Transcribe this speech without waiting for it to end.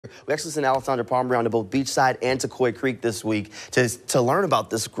We actually sent Alessandra Palmer down to both Beachside and to Coy Creek this week to learn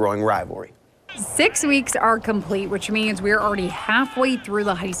about this growing rivalry. 6 weeks are complete, which means we're already halfway through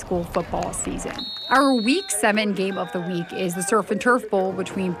the high school football season. Our Week 7 game of the week is the Surf and Turf Bowl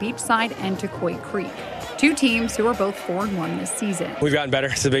between Beachside and Coy Creek. Two teams who are both 4-1 this season. We've gotten better.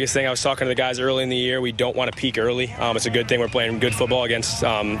 It's the biggest thing. I was talking to the guys early in the year. We don't want to peak early. It's a good thing. We're playing good football against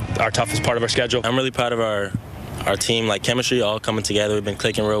our toughest part of our schedule. I'm really proud of our team, like chemistry, all coming together. We've been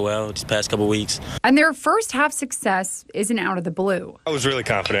clicking real well these past couple weeks. And their first half success isn't out of the blue. I was really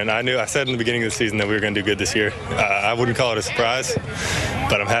confident. I said in the beginning of the season that we were going to do good this year. I wouldn't call it a surprise,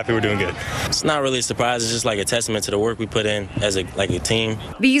 but I'm happy we're doing good. It's not really a surprise. It's just like a testament to the work we put in as a team.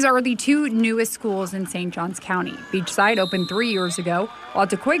 These are the two newest schools in St. Johns County. Beachside opened 3 years ago, while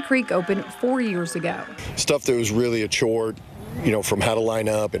Coy Creek opened 4 years ago. Stuff that was really a chore, from how to line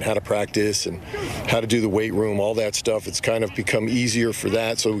up and how to practice and how to do the weight room, all that stuff. It's kind of become easier for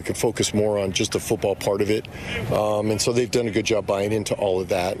that, so we can focus more on just the football part of it. And so they've done a good job buying into all of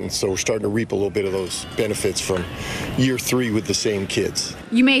that. And so we're starting to reap a little bit of those benefits from year 3 with the same kids.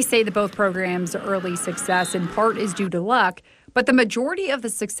 You may say that both programs' early success in part is due to luck, but the majority of the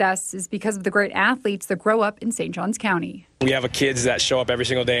success is because of the great athletes that grow up in St. Johns County. We have kids that show up every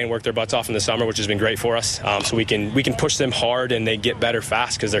single day and work their butts off in the summer, which has been great for us. So we can push them hard and they get better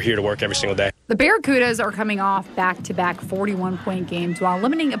fast because they're here to work every single day. The Barracudas are coming off back-to-back 41-point games while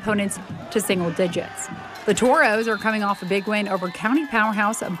limiting opponents to single digits. The Toros are coming off a big win over county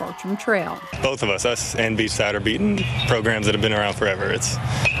powerhouse at Bartram Trail. Both of us and Beachside, are beating programs that have been around forever. It's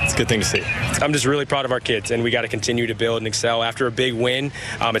a good thing to see. I'm just really proud of our kids, and we got to continue to build and excel. After a big win,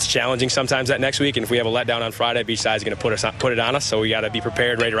 it's challenging sometimes that next week, and if we have a letdown on Friday, Beachside is going to put it on us, so we got to be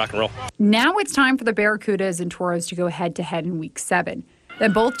prepared, ready to rock and roll. Now it's time for the Barracudas and Toros to go head-to-head in Week 7.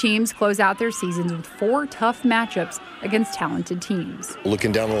 Then both teams close out their seasons with 4 tough matchups against talented teams.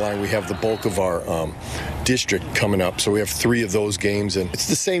 Looking down the line, we have the bulk of our district coming up, so we have 3 of those games, and it's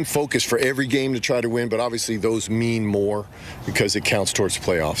the same focus for every game to try to win, but obviously those mean more because it counts towards the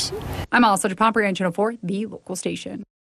playoffs. I'm Alessandra Palmer, Channel 4, the local station.